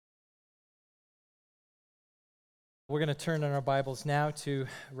We're going to turn in our Bibles now to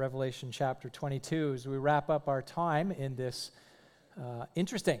Revelation chapter 22 as we wrap up our time in this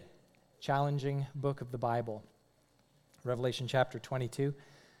interesting, challenging book of the Bible. Revelation chapter 22.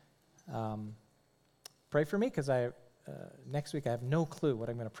 Pray for me because next week I have no clue what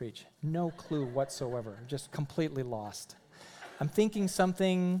I'm going to preach. No clue whatsoever. I'm just completely lost. I'm thinking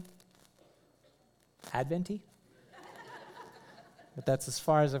something Advent-y, but that's as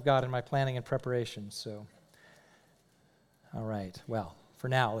far as I've got in my planning and preparation, so... All right, well, for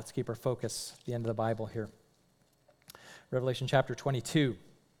now, let's keep our focus at the end of the Bible here. Revelation chapter 22.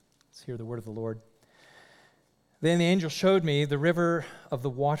 Let's hear the word of the Lord. Then the angel showed me the river of the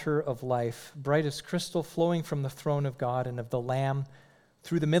water of life, bright as crystal, flowing from the throne of God and of the Lamb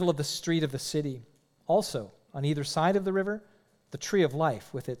through the middle of the street of the city. Also, on either side of the river, the tree of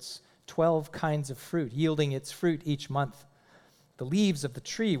life with its 12 kinds of fruit, yielding its fruit each month. The leaves of the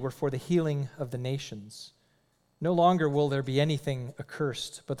tree were for the healing of the nations. No longer will there be anything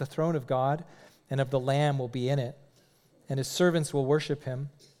accursed, but the throne of God and of the Lamb will be in it, and his servants will worship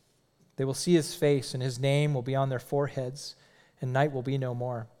him. They will see his face, and his name will be on their foreheads, and night will be no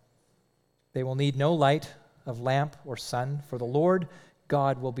more. They will need no light of lamp or sun, for the Lord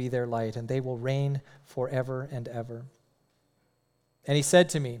God will be their light, and they will reign forever and ever. And he said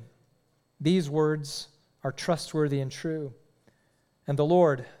to me, "These words are trustworthy and true. And the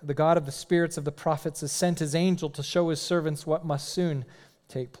Lord, the God of the spirits of the prophets, has sent his angel to show his servants what must soon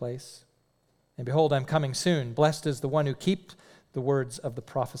take place. And behold, I am coming soon. Blessed is the one who keeps the words of the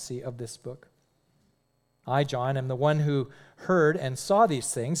prophecy of this book. I, John, am the one who heard and saw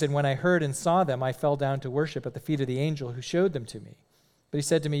these things, and when I heard and saw them, I fell down to worship at the feet of the angel who showed them to me. But he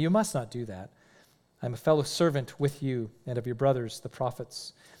said to me, 'You must not do that. I am a fellow servant with you and of your brothers, the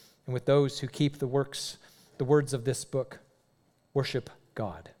prophets, and with those who keep the words of this book. Worship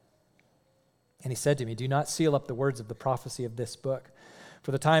God.' And he said to me, 'Do not seal up the words of the prophecy of this book,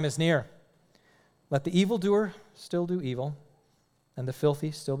 for the time is near. Let the evildoer still do evil, and the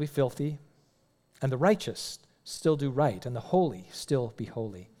filthy still be filthy, and the righteous still do right, and the holy still be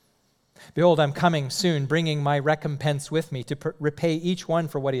holy. Behold, I'm coming soon, bringing my recompense with me to repay each one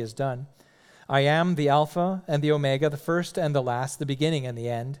for what he has done. I am the Alpha and the Omega, the first and the last, the beginning and the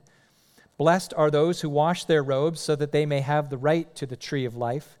end. Blessed are those who wash their robes so that they may have the right to the tree of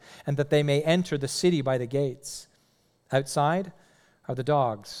life and that they may enter the city by the gates. Outside are the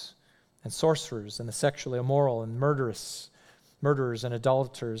dogs and sorcerers and the sexually immoral and murderers and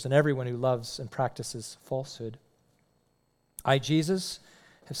idolaters and everyone who loves and practices falsehood. I, Jesus,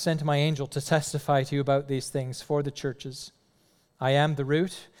 have sent my angel to testify to you about these things for the churches. I am the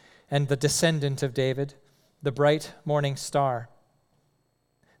root and the descendant of David, the bright morning star.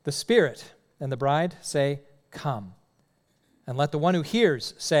 The Spirit and the bride say, 'Come.' And let the one who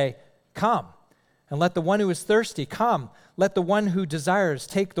hears say, 'Come.' And let the one who is thirsty come. Let the one who desires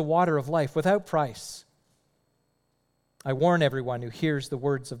take the water of life without price. I warn everyone who hears the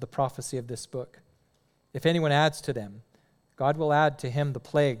words of the prophecy of this book. If anyone adds to them, God will add to him the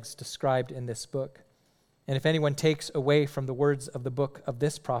plagues described in this book. And if anyone takes away from the words of the book of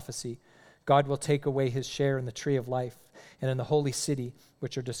this prophecy, God will take away his share in the tree of life and in the holy city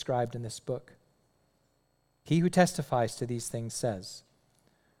which are described in this book. He who testifies to these things says,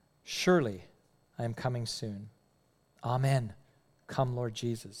 'Surely I am coming soon.' Amen. Come, Lord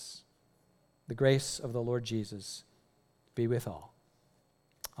Jesus. The grace of the Lord Jesus be with all.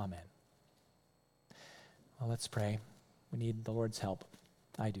 Amen." Well, let's pray. We need the Lord's help.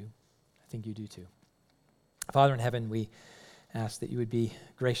 I do. I think you do too. Father in heaven, we ask that you would be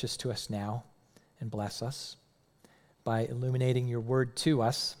gracious to us now and bless us by illuminating your word to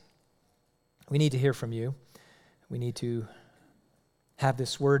us. We need to hear from you. We need to have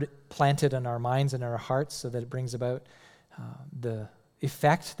this word planted in our minds and our hearts so that it brings about the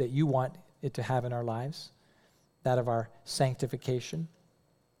effect that you want it to have in our lives, that of our sanctification.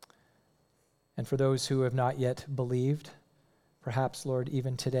 And for those who have not yet believed, perhaps, Lord,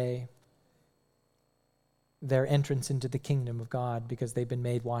 even today, their entrance into the kingdom of God because they've been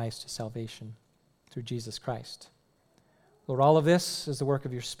made wise to salvation through Jesus Christ. Lord, all of this is the work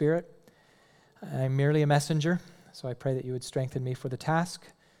of your Spirit. I'm merely a messenger, so I pray that you would strengthen me for the task,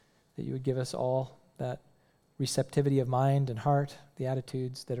 that you would give us all that receptivity of mind and heart, the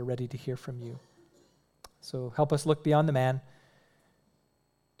attitudes that are ready to hear from you. So help us look beyond the man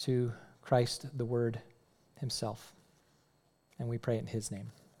to Christ, the Word himself. And we pray in his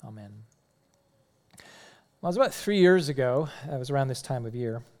name. Amen. Well, it was about 3 years ago, it was around this time of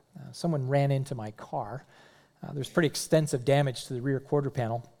year, someone ran into my car. There's pretty extensive damage to the rear quarter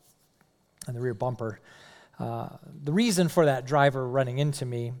panel and the rear bumper. The reason for that driver running into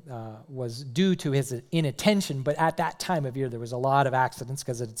me was due to his inattention, but at that time of year there was a lot of accidents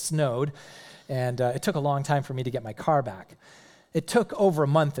because it had snowed, and it took a long time for me to get my car back. It took over a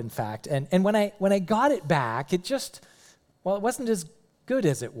month, in fact, and when I got it back, it wasn't as good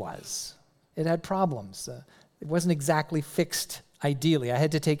as it was. It had problems. It wasn't exactly fixed ideally. I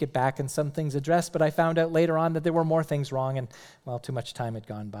had to take it back and some things addressed, but I found out later on that there were more things wrong, and, well, too much time had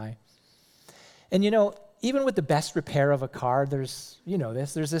gone by. And even with the best repair of a car, there's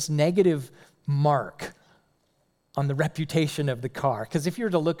this negative mark on the reputation of the car. Because if you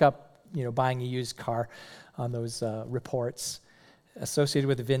were to look up, buying a used car on those reports associated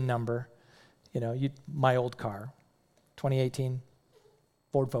with the VIN number, my old car, 2018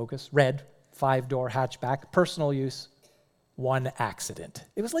 Ford Focus, red, 5-door hatchback, personal use, 1 accident.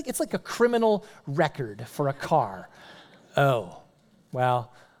 It's like a criminal record for a car. Oh,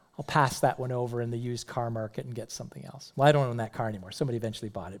 well, I'll pass that one over in the used car market and get something else. Well, I don't own that car anymore. Somebody eventually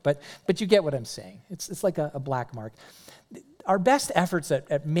bought it. But you get what I'm saying. It's like a black mark. Our best efforts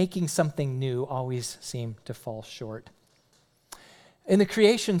at making something new always seem to fall short. In the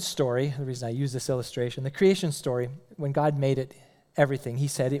creation story, the reason I use this illustration, the creation story, when God made everything, he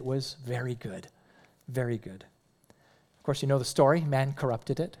said it was very good, very good. Of course, you know the story. Man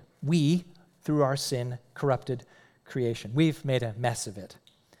corrupted it. We, through our sin, corrupted creation. We've made a mess of it.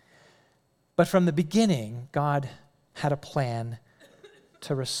 But from the beginning, God had a plan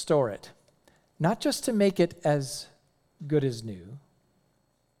to restore it, not just to make it as good as new,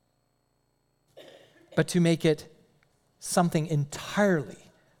 but to make it something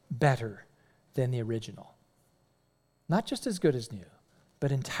entirely better than the original. Not just as good as new,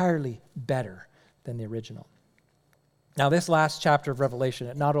 but entirely better than the original. Now, this last chapter of Revelation,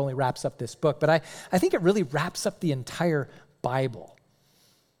 it not only wraps up this book, but I think it really wraps up the entire Bible.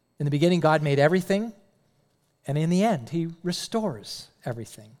 In the beginning, God made everything, and in the end, he restores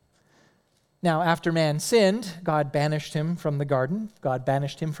everything. Now, after man sinned, God banished him from the garden. God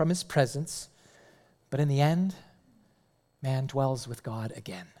banished him from his presence. But in the end, man dwells with God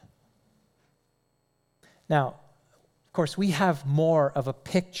again. Now, of course, we have more of a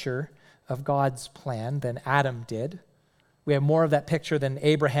picture of God's plan than Adam did. We have more of that picture than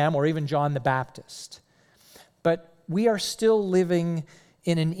Abraham or even John the Baptist. But we are still living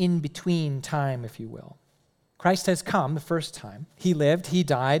in an in-between time, if you will. Christ has come the first time. He lived, he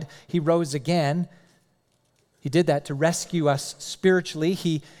died, he rose again. He did that to rescue us spiritually.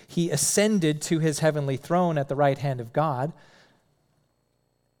 He ascended to his heavenly throne at the right hand of God.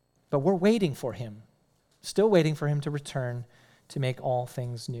 But we're waiting for him, still waiting for him to return to make all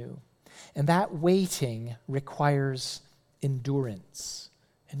things new. And that waiting requires endurance.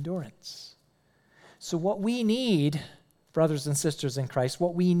 Endurance. So what we need, brothers and sisters in Christ,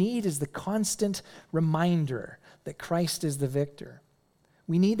 what we need is the constant reminder that Christ is the victor.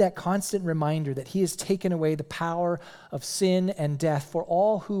 We need that constant reminder that he has taken away the power of sin and death for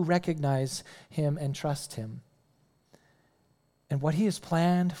all who recognize him and trust him. And what he has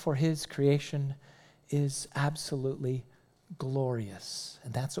planned for his creation is absolutely glorious.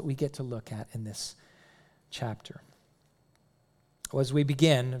 And that's what we get to look at in this chapter. Well, as we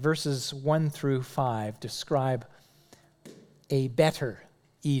begin, verses 1 through 5 describe a better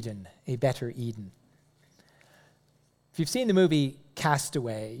Eden, a better Eden. If you've seen the movie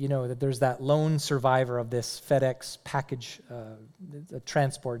Castaway, you know that there's that lone survivor of this FedEx package,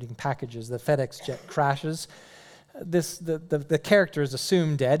 transporting packages. The FedEx jet crashes. The character is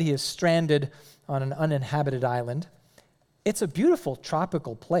assumed dead. He is stranded on an uninhabited island. It's a beautiful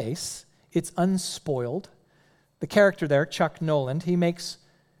tropical place. It's unspoiled. The character there, Chuck Noland, he makes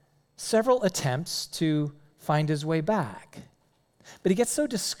several attempts to find his way back. But he gets so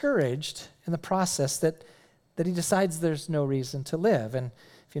discouraged in the process that he decides there's no reason to live. And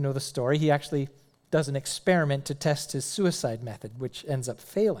if you know the story, he actually does an experiment to test his suicide method, which ends up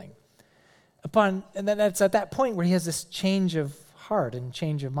failing. And then it's at that point where he has this change of heart and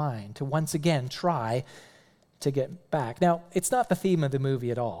change of mind to once again try to get back. Now, it's not the theme of the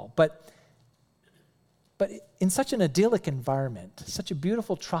movie at all, but in such an idyllic environment, such a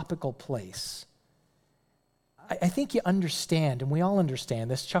beautiful tropical place, I think you understand, and we all understand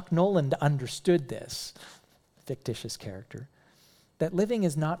this, Chuck Noland understood this, fictitious character, that living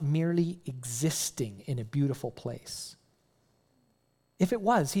is not merely existing in a beautiful place. If it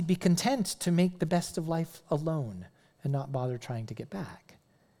was, he'd be content to make the best of life alone and not bother trying to get back.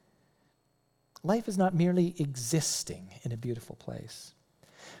 Life is not merely existing in a beautiful place.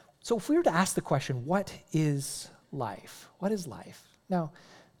 So if we were to ask the question, what is life? What is life? Now,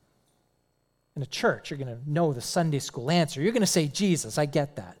 In a church, you're going to know the Sunday school answer. You're going to say Jesus. I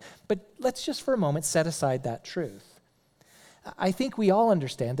get that. But let's just for a moment set aside that truth. I think we all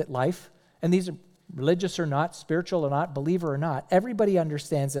understand that life, and these are religious or not, spiritual or not, believer or not, everybody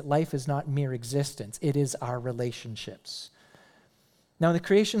understands that life is not mere existence. It is our relationships. Now, in the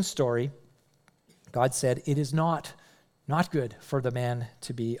creation story, God said, it is not good for the man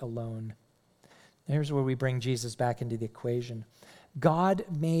to be alone. Here's where we bring Jesus back into the equation. God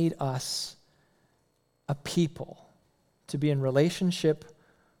made us a people to be in relationship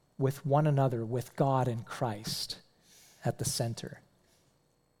with one another, with God and Christ at the center.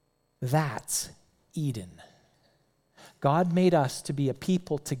 That's Eden. God made us to be a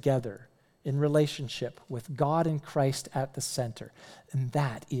people together in relationship with God and Christ at the center. And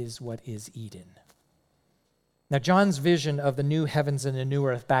that is what is Eden. Now, John's vision of the new heavens and the new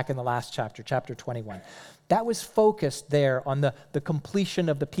earth back in the last chapter, chapter 21, that was focused there on the completion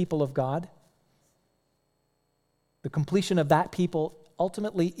of the people of God, the completion of that people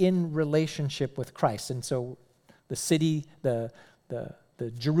ultimately in relationship with Christ. And so the city, the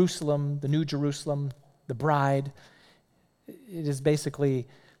Jerusalem, the New Jerusalem, the bride, it is basically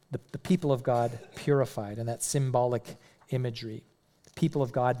the people of God purified, and that symbolic imagery. The people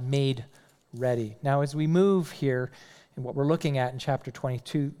of God made ready. Now, as we move here, and what we're looking at in chapter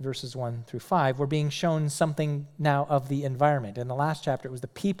 22, verses 1 through 5, we're being shown something now of the environment. In the last chapter, it was the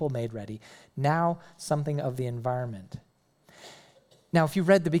people made ready. Now, something of the environment. Now, if you've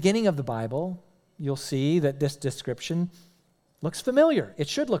read the beginning of the Bible, you'll see that this description looks familiar. It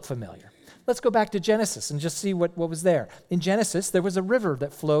should look familiar. Let's go back to Genesis and just see what was there. In Genesis, there was a river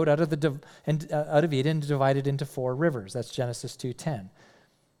that flowed out of Eden and divided into 4 rivers. That's Genesis 2:10.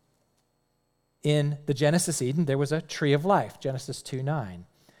 In the Genesis Eden, there was a tree of life, Genesis 2:9.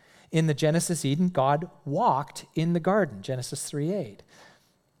 In the Genesis Eden, God walked in the garden, Genesis 3:8.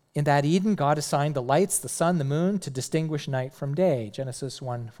 In that Eden, God assigned the lights, the sun, the moon, to distinguish night from day, Genesis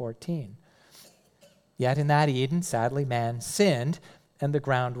 1:14. Yet in that Eden, sadly, man sinned, and the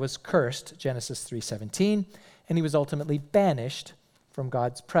ground was cursed, Genesis 3:17, and he was ultimately banished from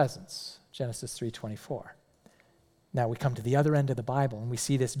God's presence, Genesis 3:24. Now we come to the other end of the Bible, and we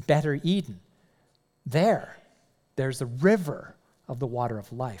see this better Eden. There's a river of the water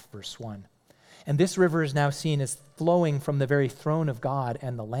of life, verse 1. And this river is now seen as flowing from the very throne of God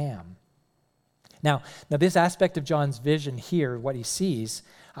and the Lamb. Now this aspect of John's vision here, what he sees,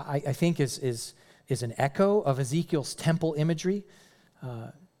 I think is an echo of Ezekiel's temple imagery.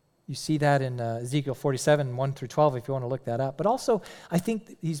 You see that in Ezekiel 47, 1 through 12, if you want to look that up. But also, I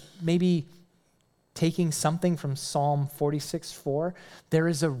think he's maybe taking something from Psalm 46:4. There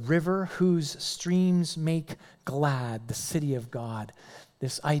is a river whose streams make glad the city of God.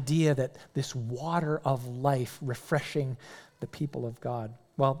 This idea that this water of life refreshing the people of God.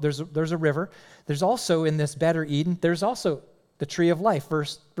 Well, there's a river. There's also in this better Eden, there's also the tree of life,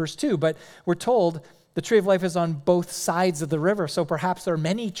 verse 2. But we're told the tree of life is on both sides of the river, so perhaps there are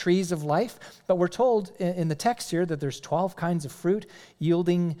many trees of life, but we're told in the text here that there's 12 kinds of fruit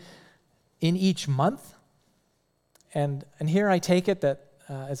yielding in each month. And here I take it that,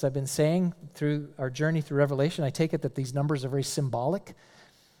 as I've been saying through our journey through Revelation, I take it that these numbers are very symbolic.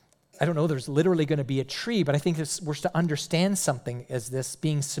 I don't know, there's literally going to be a tree, but I think we're to understand something as this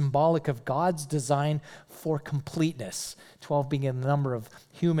being symbolic of God's design for completeness. 12 being a number of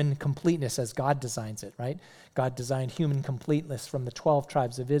human completeness as God designs it, right? God designed human completeness from the 12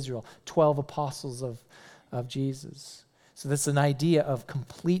 tribes of Israel, 12 apostles of Jesus. So this is an idea of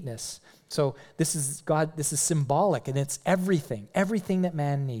completeness. So this is symbolic, and it's everything that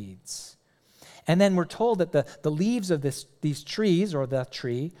man needs. And then we're told that the leaves of these trees, or the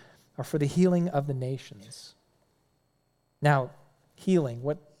tree, are for the healing of the nations. Now, healing,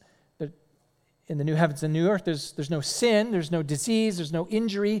 in the new heavens and new earth, there's no sin, there's no disease, there's no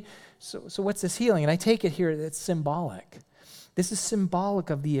injury. So what's this healing? And I take it here that it's symbolic. This is symbolic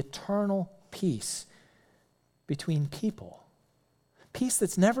of the eternal peace between people. Peace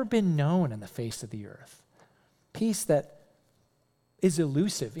that's never been known on the face of the earth. Peace that is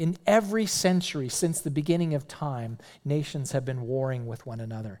elusive. In every century since the beginning of time, nations have been warring with one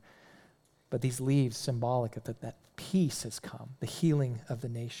another. But these leaves symbolic of that peace has come, the healing of the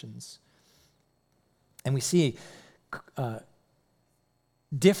nations. And we see,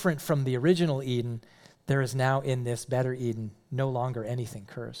 different from the original Eden, there is now in this better Eden no longer anything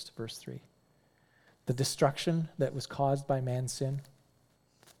cursed, verse 3. The destruction that was caused by man's sin,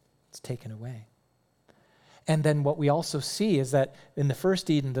 it's taken away. And then what we also see is that in the first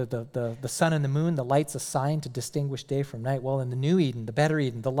Eden, the sun and the moon, the light's assigned to distinguish day from night. Well, in the new Eden, the better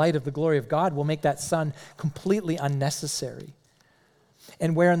Eden, the light of the glory of God will make that sun completely unnecessary.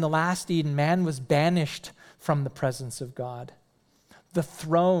 And where in the last Eden, man was banished from the presence of God, the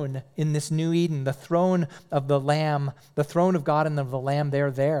throne in this new Eden, the throne of the Lamb, the throne of God and of the Lamb,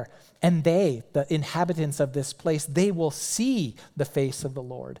 they're there. And they, the inhabitants of this place, they will see the face of the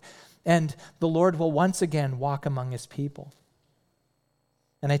Lord. And the Lord will once again walk among his people.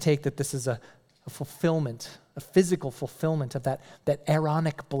 And I take that this is a fulfillment, a physical fulfillment of that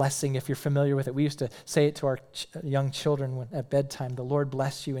Aaronic blessing, if you're familiar with it. We used to say it to our young children at bedtime, the Lord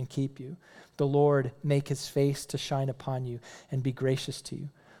bless you and keep you. The Lord make his face to shine upon you and be gracious to you.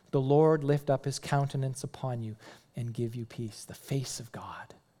 The Lord lift up his countenance upon you and give you peace. The face of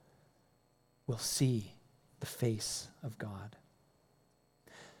God. We'll see the face of God.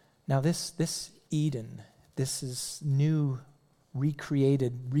 Now this Eden, this is new,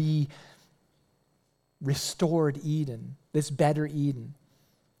 recreated, restored Eden, this better Eden.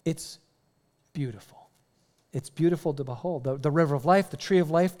 It's beautiful. It's beautiful to behold. The river of life, the tree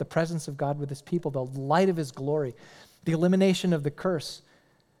of life, the presence of God with his people, the light of his glory, the elimination of the curse.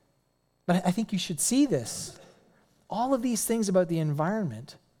 But I think you should see this. All of these things about the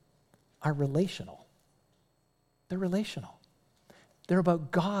environment are relational. They're relational. They're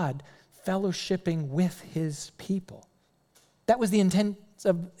about God fellowshipping with his people. That was the intent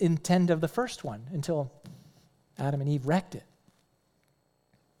of the first one until Adam and Eve wrecked it.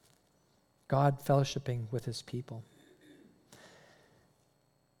 God fellowshipping with his people.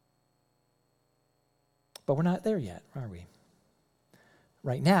 But we're not there yet, are we?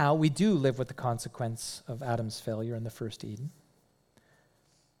 Right now, we do live with the consequence of Adam's failure in the first Eden.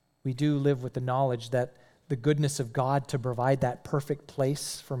 We do live with the knowledge that the goodness of God to provide that perfect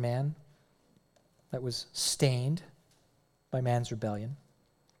place for man that was stained by man's rebellion.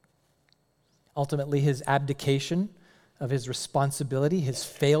 Ultimately, his abdication of his responsibility, his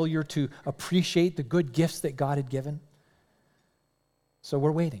failure to appreciate the good gifts that God had given. So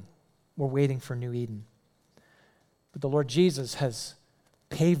we're waiting. We're waiting for New Eden. But the Lord Jesus has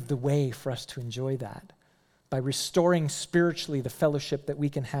paved the way for us to enjoy that by restoring spiritually the fellowship that we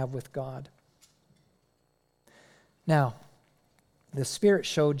can have with God. Now, the Spirit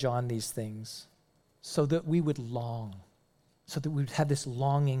showed John these things so that we would long, so that we would have this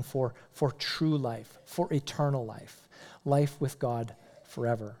longing for true life, for eternal life, life with God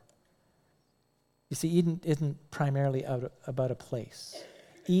forever. You see, Eden isn't primarily about a place.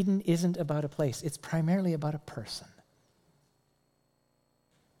 Eden isn't about a place. It's primarily about a person.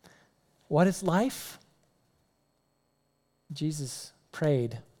 What is life? Jesus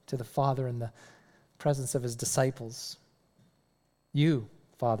prayed to the Father in the presence of his disciples. You,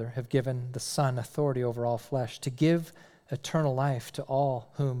 Father, have given the Son authority over all flesh to give eternal life to all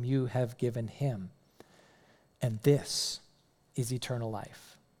whom you have given him. And this is eternal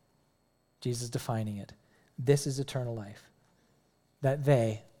life. Jesus defining it. This is eternal life. That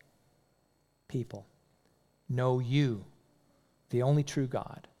they, people, know you, the only true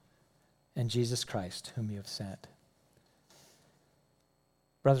God, and Jesus Christ, whom you have sent.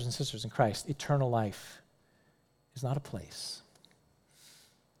 Brothers and sisters in Christ, eternal life is not a place.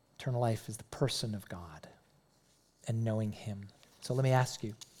 Eternal life is the person of God and knowing him. So let me ask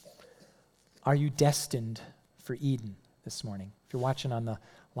you, are you destined for Eden this morning? If you're watching on the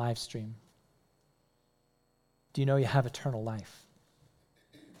live stream, do you know you have eternal life?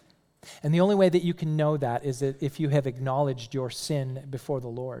 And the only way that you can know that is that if you have acknowledged your sin before the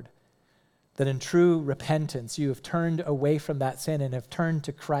Lord, that in true repentance you have turned away from that sin and have turned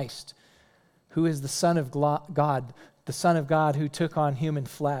to Christ, who is the Son of God, the Son of God who took on human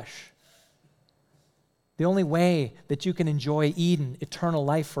flesh. The only way that you can enjoy Eden, eternal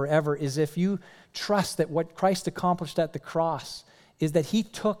life forever, is if you trust that what Christ accomplished at the cross is that he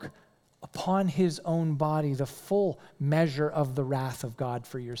took upon his own body the full measure of the wrath of God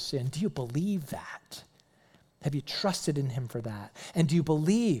for your sin. Do you believe that? Have you trusted in him for that? And do you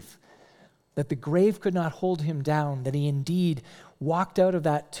believe that the grave could not hold him down, that he indeed walked out of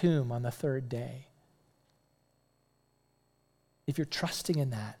that tomb on the third day? If you're trusting in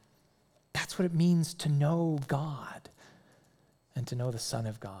that, that's what it means to know God and to know the Son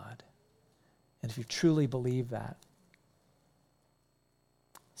of God. And if you truly believe that,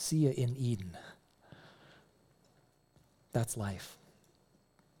 see you in Eden. That's life.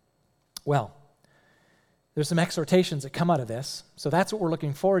 Well, there's some exhortations that come out of this. So that's what we're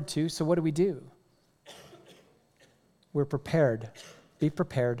looking forward to. So what do? We're prepared. Be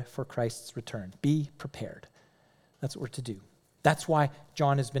prepared for Christ's return. Be prepared. That's what we're to do. That's why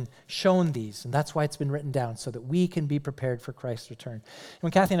John has been shown these, and that's why it's been written down, so that we can be prepared for Christ's return.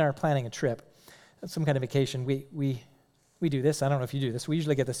 When Kathy and I are planning a trip, some kind of vacation, we do this. I don't know if you do this. We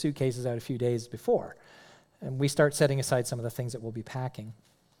usually get the suitcases out a few days before. and we start setting aside some of the things that we'll be packing.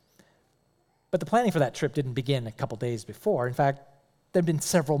 But the planning for that trip didn't begin a couple days before. In fact, there'd been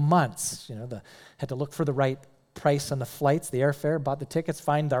several months. Had to look for the right price on the flights, the airfare, bought the tickets,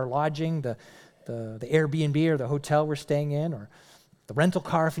 find our lodging, the Airbnb or the hotel we're staying in, or the rental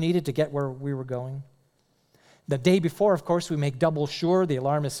car if needed to get where we were going. The day before, of course, we make double sure the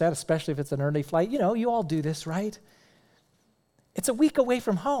alarm is set, especially if it's an early flight. You all do this, right? It's a week away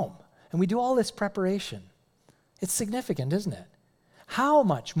from home, and we do all this preparation. It's significant, isn't it? How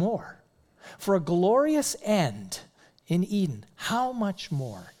much more? For a glorious end in Eden, how much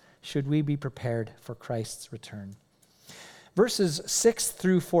more should we be prepared for Christ's return? Verses 6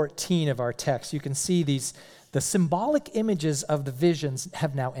 through 14 of our text, you can see the symbolic images of the visions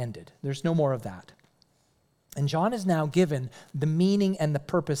have now ended. There's no more of that. And John is now given the meaning and the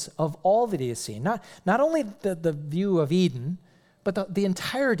purpose of all that he has seen. Not only the view of Eden, but the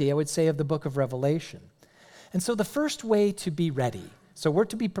entirety, I would say, of the book of Revelation. And so the first way to be ready, so we're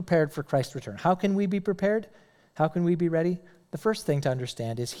to be prepared for Christ's return. How can we be prepared? How can we be ready? The first thing to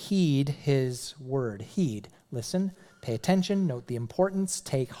understand is heed his word. Heed, listen, pay attention, note the importance,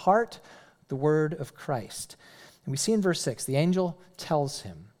 take heart, the word of Christ. And we see in verse 6, the angel tells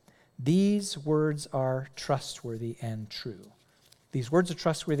him, these words are trustworthy and true. These words are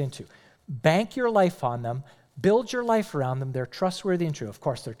trustworthy and true. Bank your life on them. Build your life around them. They're trustworthy and true. Of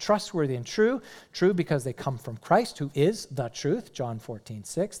course, they're trustworthy and true. True because they come from Christ, who is the truth, John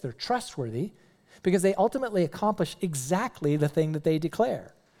 14:6. They're trustworthy because they ultimately accomplish exactly the thing that they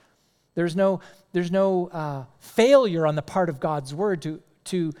declare. There's no failure on the part of God's word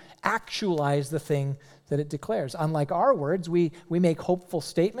to actualize the thing that it declares. Unlike our words, we make hopeful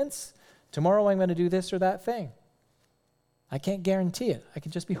statements. Tomorrow I'm going to do this or that thing. I can't guarantee it. I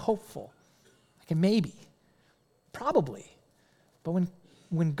can just be hopeful. I can maybe. Probably. But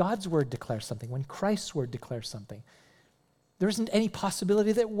when God's word declares something, when Christ's word declares something, there isn't any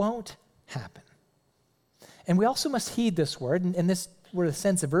possibility that it won't happen. And we also must heed this word, and this where the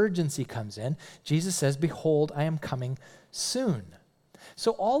sense of urgency comes in. Jesus says, behold, I am coming soon.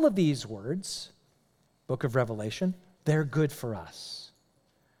 So all of these words, book of Revelation, they're good for us.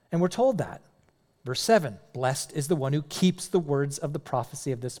 And we're told that. Verse 7, blessed is the one who keeps the words of the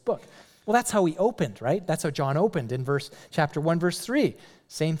prophecy of this book. Well, that's how he opened, right? That's how John opened in chapter 1, verse 3.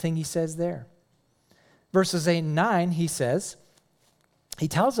 Same thing he says there. Verses 8 and 9, he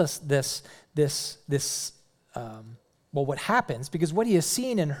tells us what happens, because what he has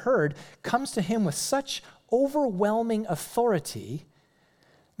seen and heard comes to him with such overwhelming authority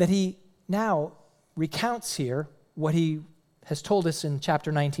that he now recounts here what he has told us in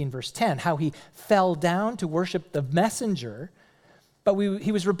chapter 19, verse 10, how he fell down to worship the messenger, but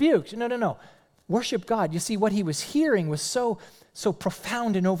he was rebuked. No. Worship God. You see, what he was hearing was so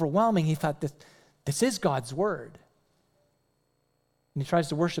profound and overwhelming, he thought that this is God's word. And he tries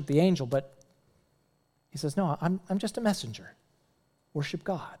to worship the angel, but he says, no, I'm just a messenger. Worship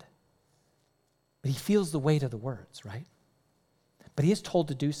God. But he feels the weight of the words, right? But he is told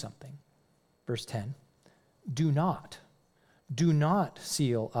to do something. Verse 10, do not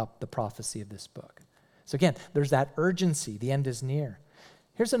seal up the prophecy of this book. So again, there's that urgency. The end is near.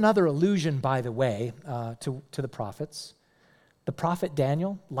 Here's another allusion, by the way, to the prophets. The prophet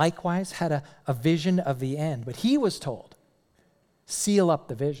Daniel likewise had a vision of the end, but he was told, seal up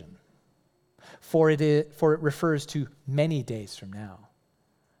the vision, for it refers to many days from now.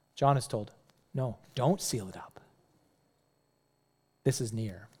 John is told, no, don't seal it up. This is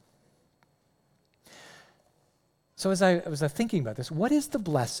near. So as I was thinking about this, what is the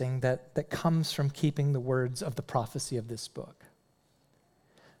blessing that comes from keeping the words of the prophecy of this book?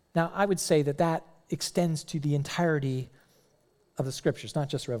 Now, I would say that extends to the entirety of the Scriptures, not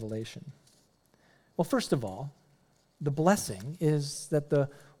just Revelation. Well, first of all, the blessing is that the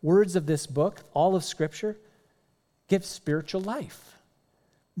words of this book, all of Scripture, give spiritual life.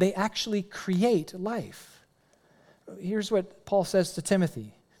 They actually create life. Here's what Paul says to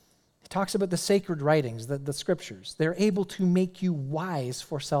Timothy. He talks about the sacred writings, the Scriptures. They're able to make you wise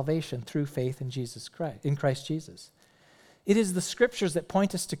for salvation through faith in Christ Jesus. It is the Scriptures that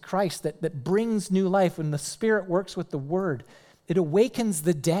point us to Christ that brings new life. When the Spirit works with the Word, it awakens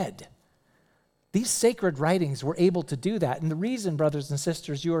the dead. These sacred writings were able to do that. And the reason, brothers and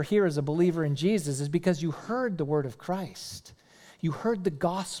sisters, you are here as a believer in Jesus is because you heard the word of Christ. You heard the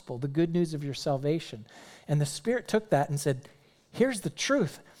gospel, the good news of your salvation. And the Spirit took that and said, here's the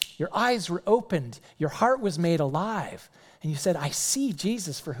truth. Your eyes were opened. Your heart was made alive. And you said, I see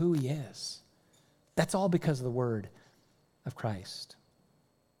Jesus for who he is. That's all because of the word of Christ.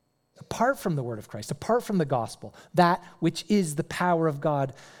 apart from the word of Christ, apart from the gospel, that which is the power of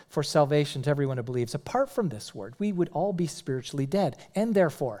God for salvation to everyone who believes, apart from this word, we would all be spiritually dead and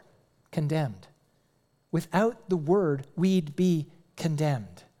therefore condemned. Without the word, we'd be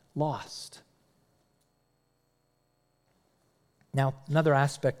condemned, lost. Now, another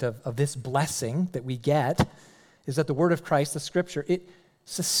aspect of this blessing that we get is that the word of Christ, the scripture, it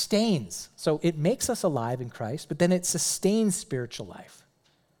sustains. So it makes us alive in Christ, but then it sustains spiritual life.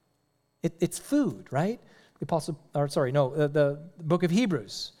 It's food, right? The book of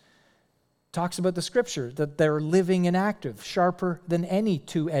Hebrews talks about the scripture, that they're living and active, sharper than any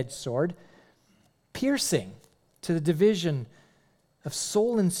two-edged sword, piercing to the division of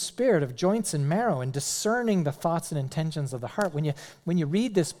soul and spirit, of joints and marrow, and discerning the thoughts and intentions of the heart. When you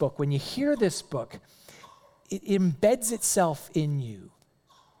read this book, when you hear this book, it embeds itself in you,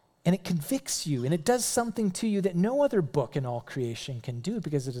 and it convicts you, and it does something to you that no other book in all creation can do,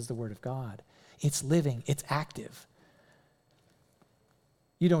 because it is the Word of God. It's living, it's active.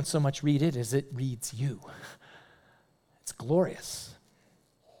 You don't so much read it as it reads you. It's glorious.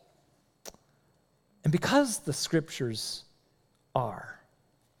 And because the scriptures are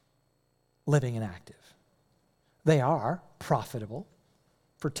living and active, they are profitable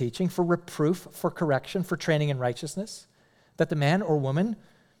for teaching, for reproof, for correction, for training in righteousness, that the man or woman,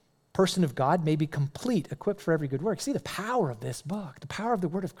 person of God, may be complete, equipped for every good work. See the power of this book, the power of the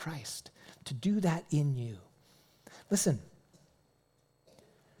word of Christ to do that in you. Listen,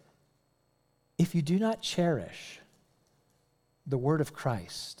 if you do not cherish the word of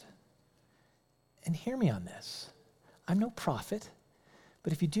Christ, and hear me on this, I'm no prophet,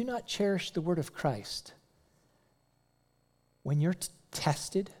 but if you do not cherish the word of Christ, when you're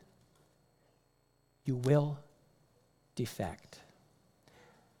tested, you will defect.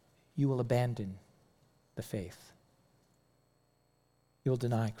 You will abandon the faith. You will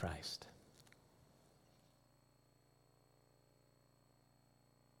deny Christ.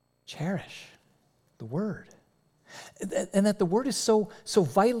 Cherish the word. And that the word is so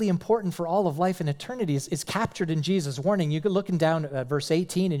vitally important for all of life and eternity is captured in Jesus' warning. You could looking down at verse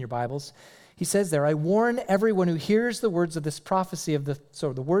 18 in your Bibles. He says there, I warn everyone who hears the words of this prophecy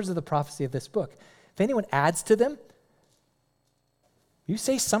the words of the prophecy of this book. If anyone adds to them, you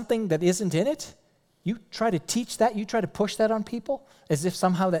say something that isn't in it, you try to teach that, you try to push that on people as if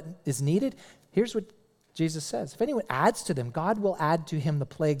somehow that is needed. Here's what Jesus says. If anyone adds to them, God will add to him the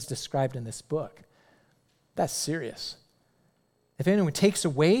plagues described in this book. That's serious. If anyone takes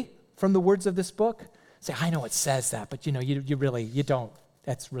away from the words of this book, say, I know it says that, but you don't,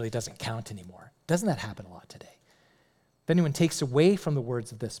 that really doesn't count anymore. Doesn't that happen a lot today? If anyone takes away from the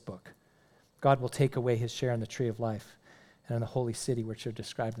words of this book, God will take away his share in the tree of life and in the holy city which are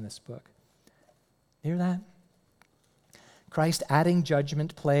described in this book. Hear that? Christ adding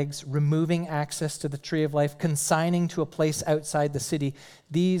judgment, plagues, removing access to the tree of life, consigning to a place outside the city.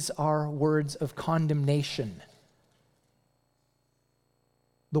 These are words of condemnation.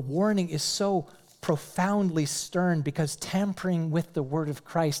 The warning is so profoundly stern because tampering with the word of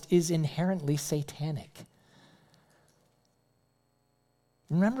Christ is inherently satanic.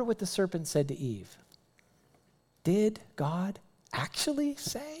 Remember what the serpent said to Eve. Did God actually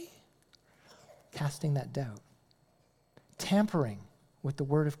say? Casting that doubt. Tampering with the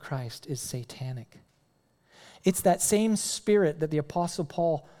word of Christ is satanic. It's that same spirit that the Apostle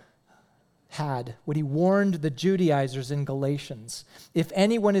Paul had when he warned the Judaizers in Galatians. If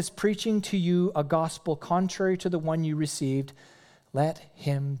anyone is preaching to you a gospel contrary to the one you received, let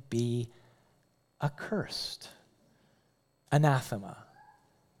him be accursed, anathema,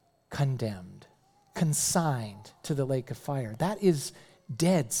 condemned, consigned to the lake of fire. That is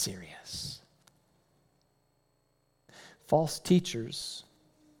dead serious. False teachers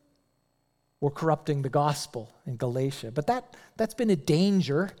were corrupting the gospel in Galatia. But that's been a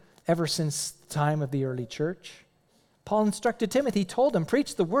danger ever since the time of the early church. Paul instructed Timothy, told him,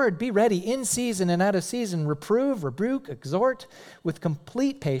 preach the word, be ready in season and out of season, reprove, rebuke, exhort with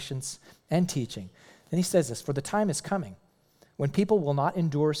complete patience and teaching. Then he says this, for the time is coming when people will not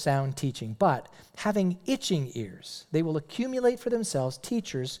endure sound teaching, but having itching ears, they will accumulate for themselves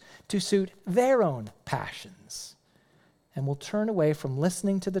teachers to suit their own passions, and will turn away from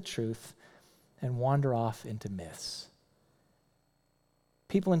listening to the truth and wander off into myths.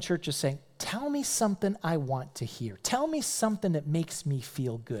 People in churches saying, tell me something I want to hear. Tell me something that makes me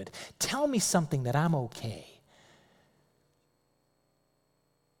feel good. Tell me something that I'm okay.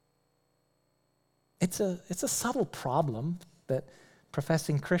 It's a subtle problem that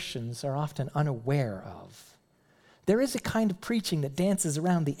professing Christians are often unaware of. There is a kind of preaching that dances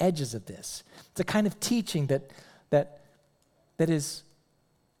around the edges of this. It's a kind of teaching that is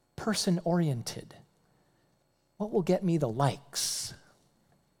person-oriented. What will get me the likes?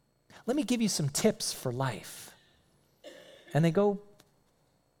 Let me give you some tips for life. And they go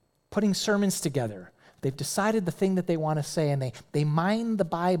putting sermons together. They've decided the thing that they want to say, and they mine the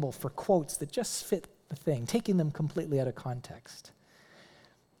Bible for quotes that just fit the thing, taking them completely out of context.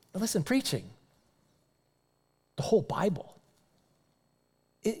 But listen, preaching, the whole Bible,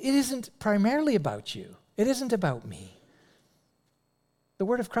 it isn't primarily about you. It isn't about me. The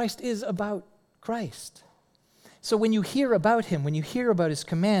word of Christ is about Christ. So when you hear about him, when you hear about his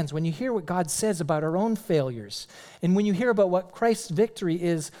commands, when you hear what God says about our own failures, and when you hear about what Christ's victory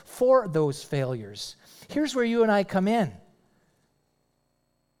is for those failures, here's where you and I come in.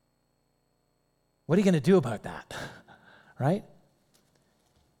 What are you going to do about that? Right?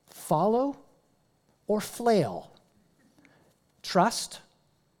 Follow or flail? Trust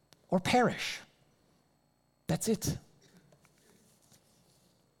or perish? That's it.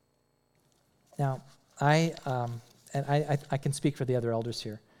 Now, I can speak for the other elders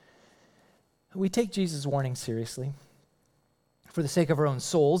here. We take Jesus' warning seriously for the sake of our own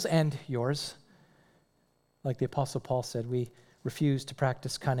souls and yours. Like the Apostle Paul said, we refuse to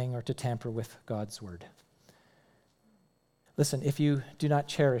practice cunning or to tamper with God's word. Listen, if you do not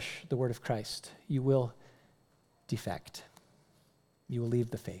cherish the word of Christ, you will defect. You will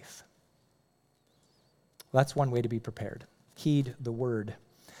leave the faith. Well, that's one way to be prepared. Heed the word.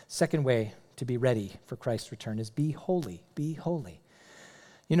 Second way to be ready for Christ's return is be holy. Be holy.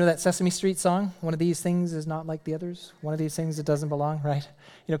 You know that Sesame Street song? One of these things is not like the others. One of these things that doesn't belong, right?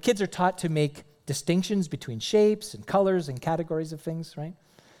 You know, kids are taught to make distinctions between shapes and colors and categories of things, right?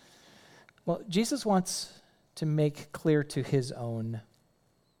 Well, Jesus wants to make clear to his own,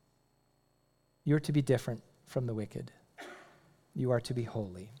 you're to be different from the wicked. You are to be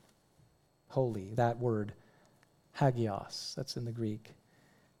holy. Holy, that word, hagios, that's in the Greek.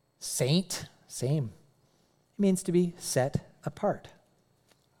 Saint, same. It means to be set apart.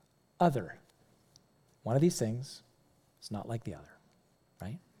 Other. One of these things is not like the other,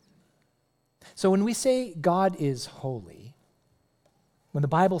 right? So when we say God is holy, when the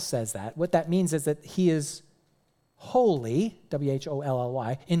Bible says that, what that means is that he is holy,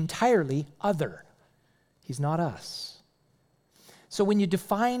 W-H-O-L-L-Y, entirely other. He's not us. So when you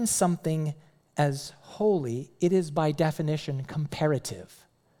define something as holy, it is by definition comparative.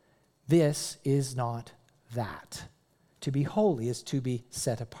 This is not that. To be holy is to be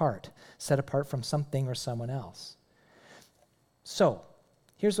set apart from something or someone else. So,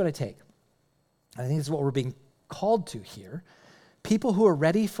 here's what I take. I think this is what we're being called to here. People who are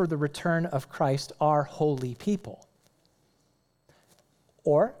ready for the return of Christ are holy people.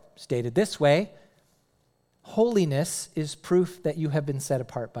 Or, stated this way, holiness is proof that you have been set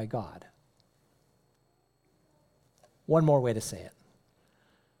apart by God. One more way to say it.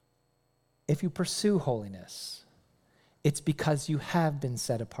 If you pursue holiness, it's because you have been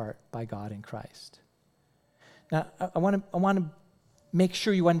set apart by God in Christ. Now, I want to make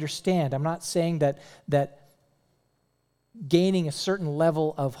sure you understand. I'm not saying that gaining a certain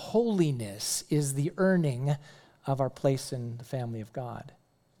level of holiness is the earning of our place in the family of God.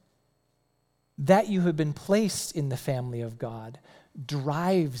 That you have been placed in the family of God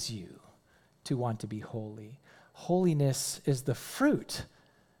drives you to want to be holy. Holiness is the fruit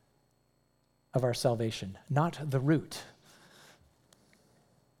of our salvation, not the root.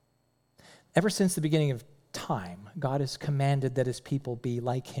 Ever since the beginning of time, God has commanded that his people be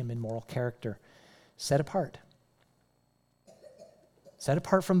like him in moral character, set apart. Set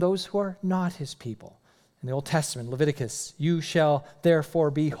apart from those who are not his people. In the Old Testament, Leviticus, you shall therefore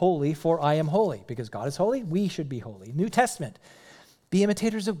be holy, for I am holy. Because God is holy, we should be holy. New Testament, be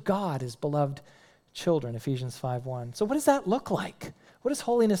imitators of God as beloved children, Ephesians 5:1. So what does that look like? What does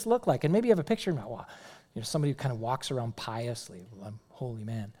holiness look like? And maybe you have a picture of, somebody who kind of walks around piously. Well, I'm a holy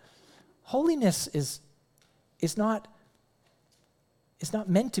man. Holiness is not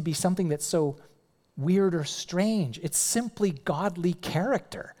meant to be something that's so weird or strange. It's simply godly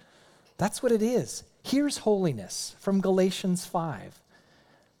character. That's what it is. Here's holiness from Galatians 5.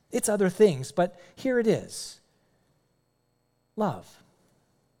 It's other things, but here it is. Love,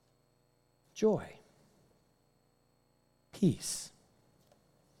 joy, peace,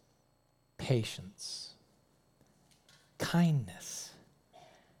 patience, kindness,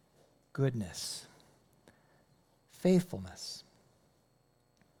 goodness, faithfulness,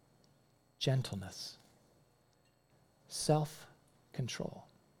 gentleness, self-control.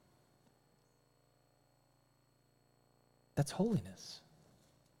 That's holiness.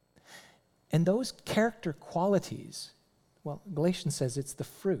 And those character qualities, well, Galatians says it's the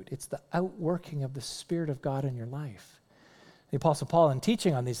fruit. It's the outworking of the Spirit of God in your life. The Apostle Paul, in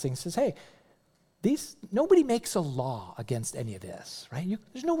teaching on these things, says, hey, nobody makes a law against any of this, right?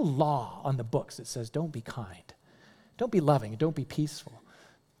 There's no law on the books that says don't be kind, don't be loving, don't be peaceful,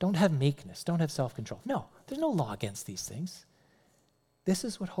 don't have meekness, don't have self-control. No, there's no law against these things. This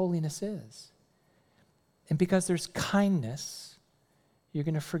is what holiness is. And because there's kindness, you're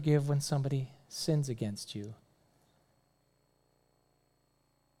going to forgive when somebody sins against you.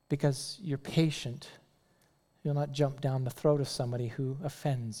 Because you're patient, you'll not jump down the throat of somebody who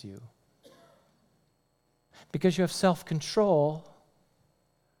offends you. Because you have self-control,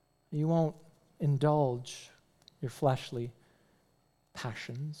 you won't indulge your fleshly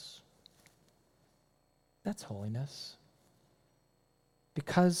passions. That's holiness.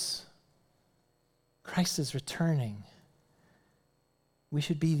 Because Christ is returning, we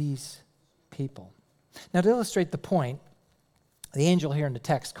should be these people. Now, to illustrate the point, the angel here in the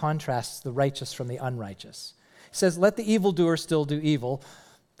text contrasts the righteous from the unrighteous. He says, let the evildoer still do evil,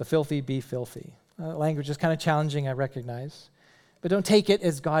 the filthy be filthy. Language is kind of challenging, I recognize. But don't take it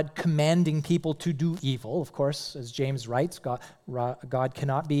as God commanding people to do evil. Of course, as James writes, God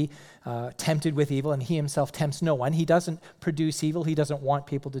cannot be tempted with evil, and he himself tempts no one. He doesn't produce evil. He doesn't want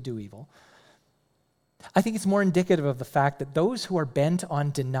people to do evil. I think it's more indicative of the fact that those who are bent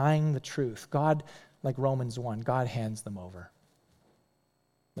on denying the truth, God, like Romans 1, God hands them over.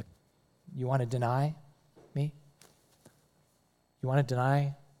 Look, you want to deny me? You want to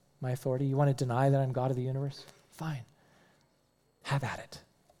deny my authority? You want to deny that I'm God of the universe? Fine. Have at it.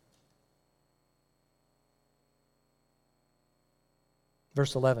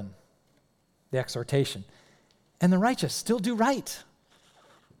 Verse 11, the exhortation. And the righteous still do right,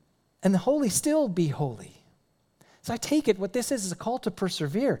 and the holy still be holy. So I take it what this is a call to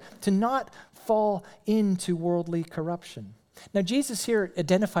persevere, to not fall into worldly corruption. Now, Jesus here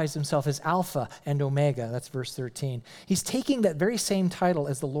identifies himself as Alpha and Omega. That's verse 13. He's taking that very same title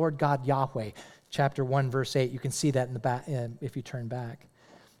as the Lord God Yahweh, chapter 1, verse 8. You can see that in the back if you turn back.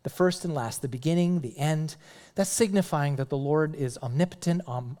 The first and last, the beginning, the end. That's signifying that the Lord is omnipotent,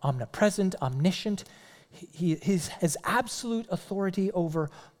 omnipresent, omniscient. He has absolute authority over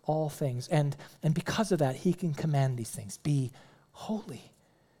all things. And because of that, he can command these things. Be holy.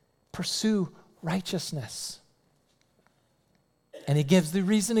 Pursue righteousness. And he gives the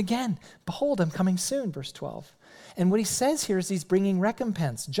reason again. Behold, I'm coming soon, verse 12. And what he says here is he's bringing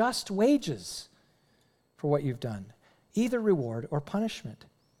recompense, just wages for what you've done, either reward or punishment.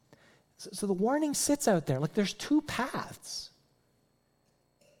 So the warning sits out there. Like there's two paths.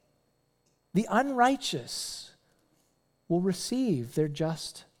 The unrighteous will receive their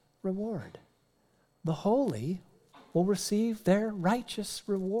just reward. The holy will receive their righteous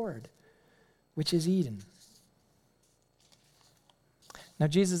reward, which is Eden. Now,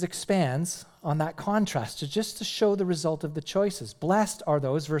 Jesus expands on that contrast just to show the result of the choices. Blessed are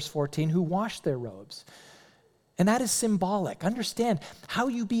those, verse 14, who wash their robes. And that is symbolic. Understand how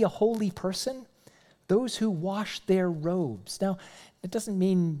you be a holy person? Those who wash their robes. Now, it doesn't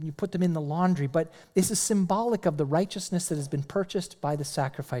mean you put them in the laundry, but this is symbolic of the righteousness that has been purchased by the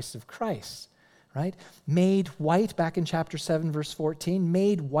sacrifice of Christ. Right? Made white, back in chapter 7, verse 14,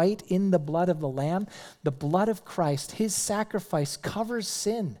 made white in the blood of the Lamb. The blood of Christ, his sacrifice covers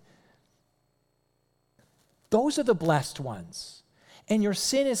sin. Those are the blessed ones. And your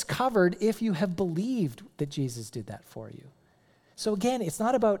sin is covered if you have believed that Jesus did that for you. So again, it's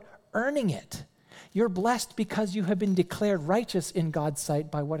not about earning it. You're blessed because you have been declared righteous in God's sight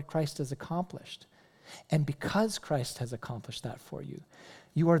by what Christ has accomplished. And because Christ has accomplished that for you,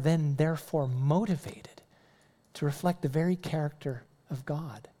 you are then therefore motivated to reflect the very character of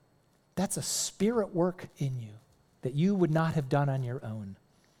God. That's a spirit work in you that you would not have done on your own.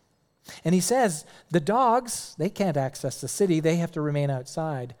 And he says, the dogs, they can't access the city. They have to remain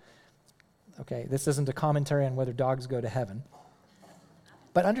outside. Okay, this isn't a commentary on whether dogs go to heaven.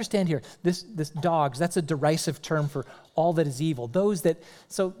 But understand here, this dogs, that's a derisive term for all that is evil.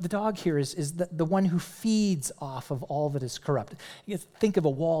 So the dog here is the one who feeds off of all that is corrupt. You think of a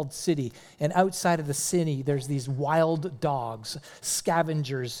walled city, and outside of the city, there's these wild dogs,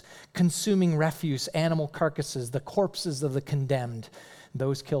 scavengers, consuming refuse, animal carcasses, the corpses of the condemned,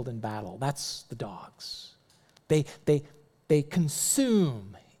 those killed in battle. That's the dogs. They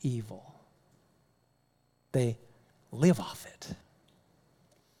consume evil. They live off it.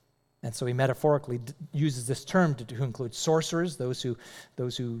 And so he metaphorically uses this term to include sorcerers, those who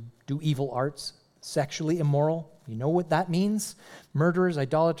do evil arts, sexually immoral. You know what that means? Murderers,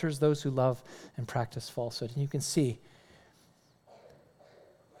 idolaters, those who love and practice falsehood. And you can see,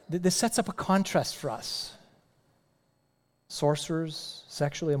 this sets up a contrast for us. Sorcerers,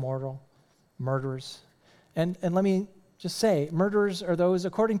 sexually immoral, murderers. And let me just say, murderers are those,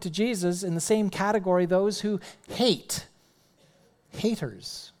 according to Jesus, in the same category, those who hate.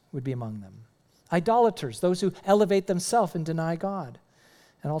 Haters would be among them. Idolaters, those who elevate themselves and deny God.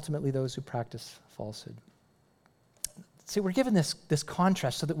 And ultimately, those who practice falsehood. See, we're given this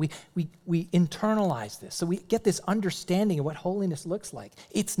contrast so that we internalize this, so we get this understanding of what holiness looks like.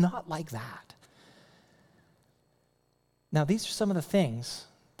 It's not like that. Now, these are some of the things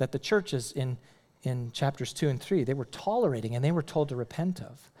that the churches in chapters 2 and 3, they were tolerating and they were told to repent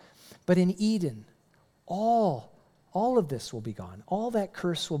of. But in Eden, all of this will be gone. All that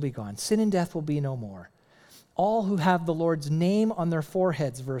curse will be gone. Sin and death will be no more. All who have the Lord's name on their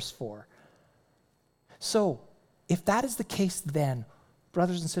foreheads, verse 4. So, if that is the case then,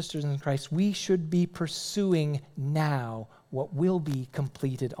 brothers and sisters in Christ, we should be pursuing now what will be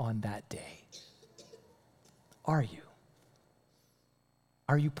completed on that day. Are you?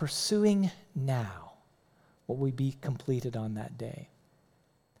 Are you pursuing now what will be completed on that day?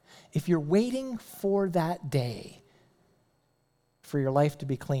 If you're waiting for that day for your life to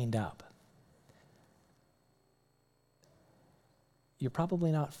be cleaned up, you're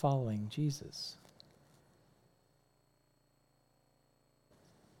probably not following Jesus.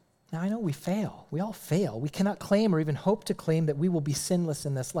 Now, I know we fail. We all fail. We cannot claim or even hope to claim that we will be sinless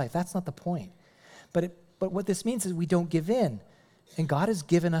in this life. That's not the point. But what this means is we don't give in. And God has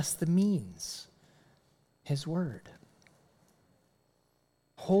given us the means, His Word.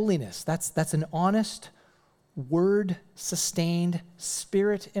 Holiness, that's an honest, Word-sustained,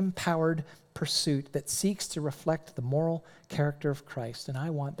 Spirit-empowered pursuit that seeks to reflect the moral character of Christ. And I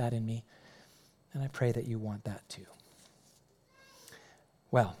want that in me, and I pray that you want that too.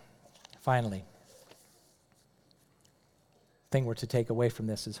 Well, finally, the thing we're to take away from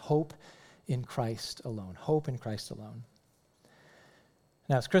this is hope in Christ alone. Hope in Christ alone.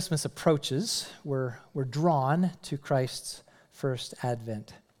 Now, as Christmas approaches, we're drawn to Christ's first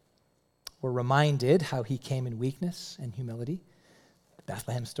advent. We're reminded how He came in weakness and humility. The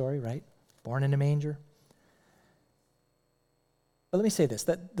Bethlehem story, right? Born in a manger. But let me say this,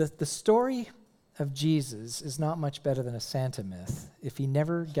 that the story of Jesus is not much better than a Santa myth if He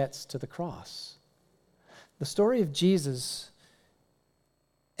never gets to the cross. The story of Jesus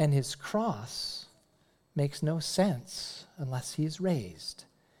and His cross makes no sense unless He is raised.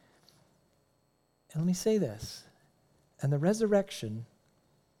 And let me say this, and the resurrection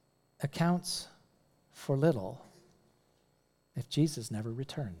accounts for little if Jesus never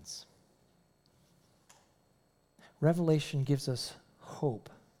returns. Revelation gives us hope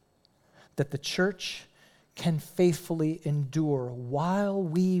that the church can faithfully endure while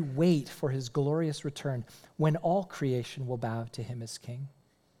we wait for His glorious return, when all creation will bow to Him as King.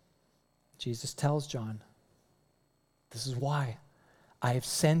 Jesus tells John, this is why I have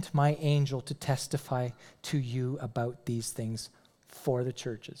sent my angel to testify to you about these things for the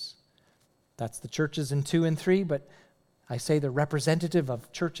churches. That's the churches in 2 and 3, but I say they're representative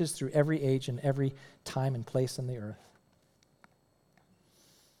of churches through every age and every time and place on the earth.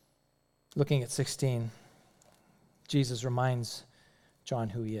 Looking at 16, Jesus reminds John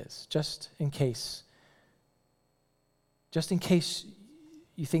who He is, just in case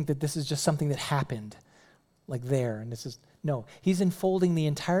you think that this is just something that happened, like there, and this is, no. He's unfolding the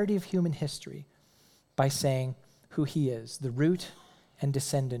entirety of human history by saying who He is, the root and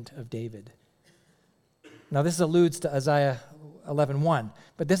descendant of David. Now, this alludes to Isaiah 11:1,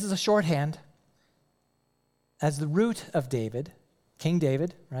 but this is a shorthand. As the root of David, King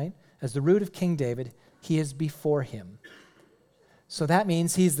David, right? As the root of King David, He is before him. So that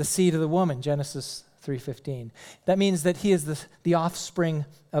means He's the seed of the woman, Genesis 3:15. That means that He is the offspring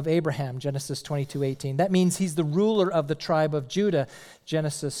of Abraham, Genesis 22:18. That means He's the ruler of the tribe of Judah,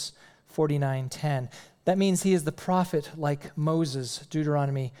 Genesis 49:10. That means He is the prophet like Moses,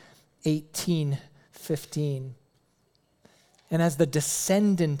 Deuteronomy 18:15. And as the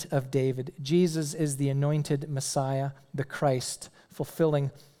descendant of David, Jesus is the anointed Messiah, the Christ,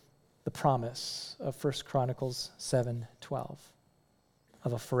 fulfilling the promise of 1 Chronicles 7:12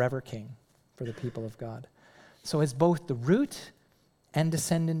 of a forever king for the people of God. So as both the root and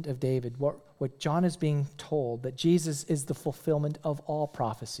descendant of David, what John is being told, that Jesus is the fulfillment of all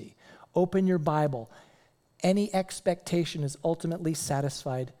prophecy. Open your Bible. Any expectation is ultimately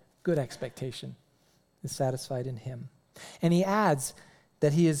satisfied. Good expectation is satisfied in Him. And he adds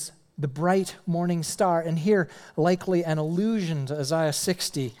that He is the bright morning star. And here, likely an allusion to Isaiah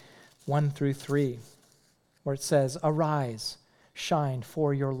 60:1-3, where it says, "Arise, shine,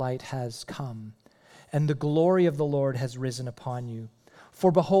 for your light has come, and the glory of the Lord has risen upon you. For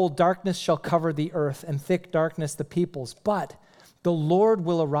behold, darkness shall cover the earth, and thick darkness the peoples. But The Lord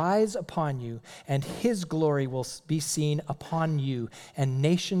will arise upon you, and his glory will be seen upon you, and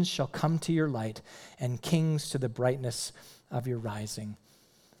nations shall come to your light, and kings to the brightness of your rising.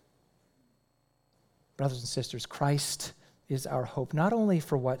 Brothers and sisters, Christ is our hope, not only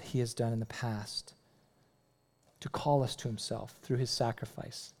for what he has done in the past, to call us to himself through his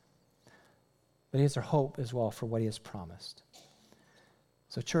sacrifice, but he is our hope as well for what he has promised.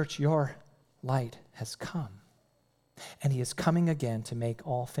 So, church, your light has come, and he is coming again to make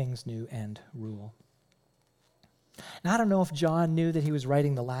all things new and rule. Now, I don't know if John knew that he was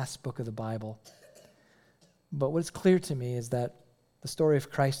writing the last book of the Bible, but what's clear to me is that the story of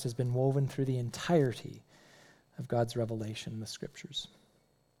Christ has been woven through the entirety of God's revelation in the Scriptures.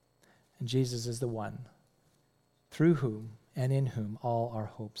 And Jesus is the one through whom and in whom all our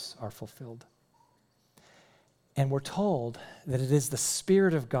hopes are fulfilled. And we're told that it is the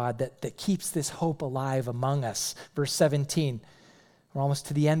Spirit of God that keeps this hope alive among us. Verse 17, we're almost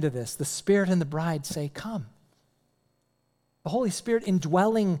to the end of this. The Spirit and the bride say, come. The Holy Spirit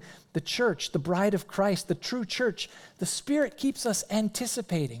indwelling the church, the bride of Christ, the true church. The Spirit keeps us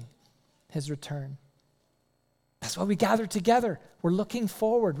anticipating his return. That's why we gather together. We're looking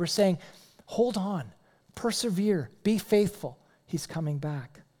forward. We're saying, hold on, persevere, be faithful. He's coming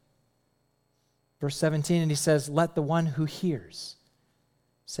back. Verse 17, and he says, let the one who hears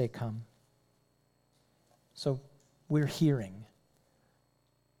say, come. So we're hearing.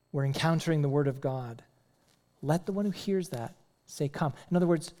 We're encountering the word of God. Let the one who hears that say, come. In other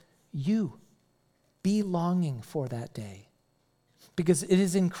words, you be longing for that day, because it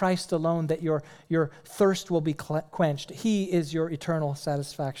is in Christ alone that your thirst will be quenched. He is your eternal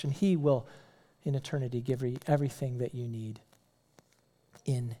satisfaction. He will, in eternity, give you everything that you need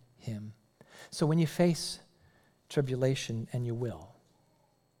in him. So when you face tribulation, and you will,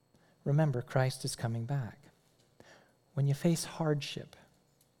 remember Christ is coming back. When you face hardship,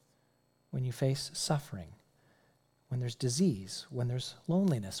 when you face suffering, when there's disease, when there's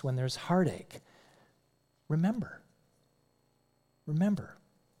loneliness, when there's heartache, remember,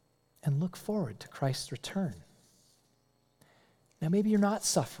 and look forward to Christ's return. Now, maybe you're not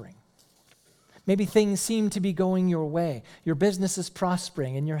suffering. Maybe things seem to be going your way. Your business is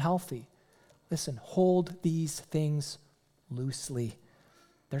prospering and you're healthy. Listen, hold these things loosely.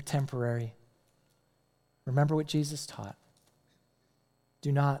 They're temporary. Remember what Jesus taught.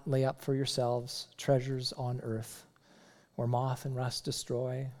 Do not lay up for yourselves treasures on earth, where moth and rust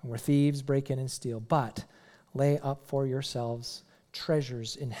destroy, and where thieves break in and steal, but lay up for yourselves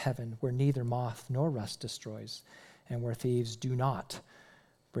treasures in heaven, where neither moth nor rust destroys, and where thieves do not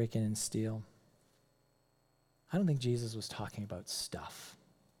break in and steal. I don't think Jesus was talking about stuff.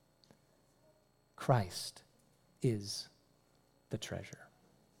 Christ is the treasure.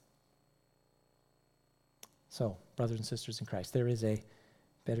 So, brothers and sisters in Christ, there is a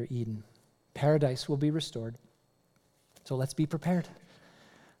better Eden. Paradise will be restored. So let's be prepared.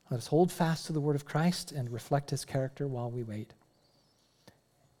 Let us hold fast to the word of Christ and reflect his character while we wait.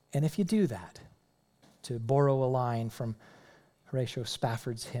 And if you do that, to borrow a line from Horatio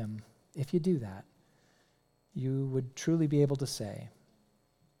Spafford's hymn, if you do that, you would truly be able to say,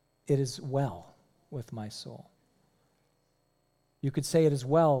 it is well with my soul. You could say it is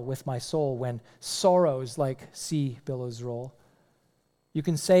well with my soul when sorrows like sea billows roll. You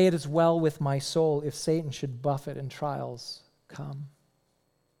can say it is well with my soul if Satan should buffet and trials come.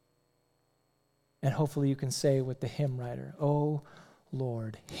 And hopefully you can say with the hymn writer, O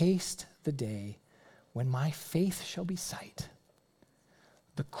Lord, haste the day when my faith shall be sight.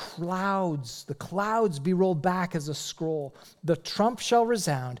 The clouds be rolled back as a scroll. The trump shall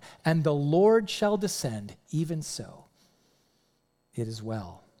resound, and the Lord shall descend. Even so, it is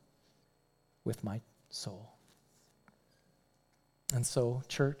well with my soul. And so,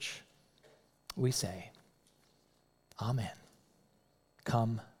 church, we say, Amen.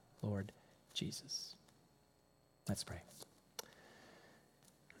 Come, Lord Jesus. Let's pray.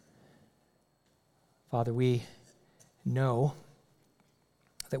 Father, we know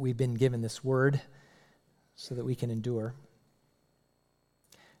that we've been given this word so that we can endure.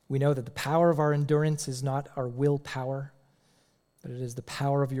 We know that the power of our endurance is not our willpower, but it is the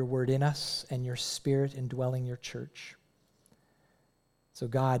power of your word in us and your Spirit indwelling your church. So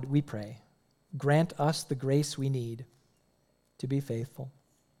God, we pray, grant us the grace we need to be faithful.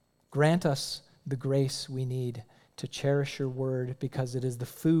 Grant us the grace we need to cherish your word, because it is the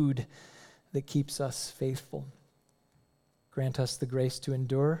food that keeps us faithful. Grant us the grace to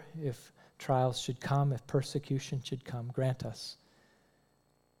endure if trials should come, if persecution should come. Grant us.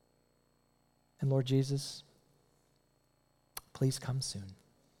 And Lord Jesus, please come soon.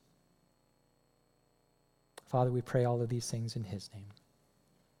 Father, we pray all of these things in his name.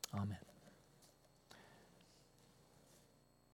 Amen.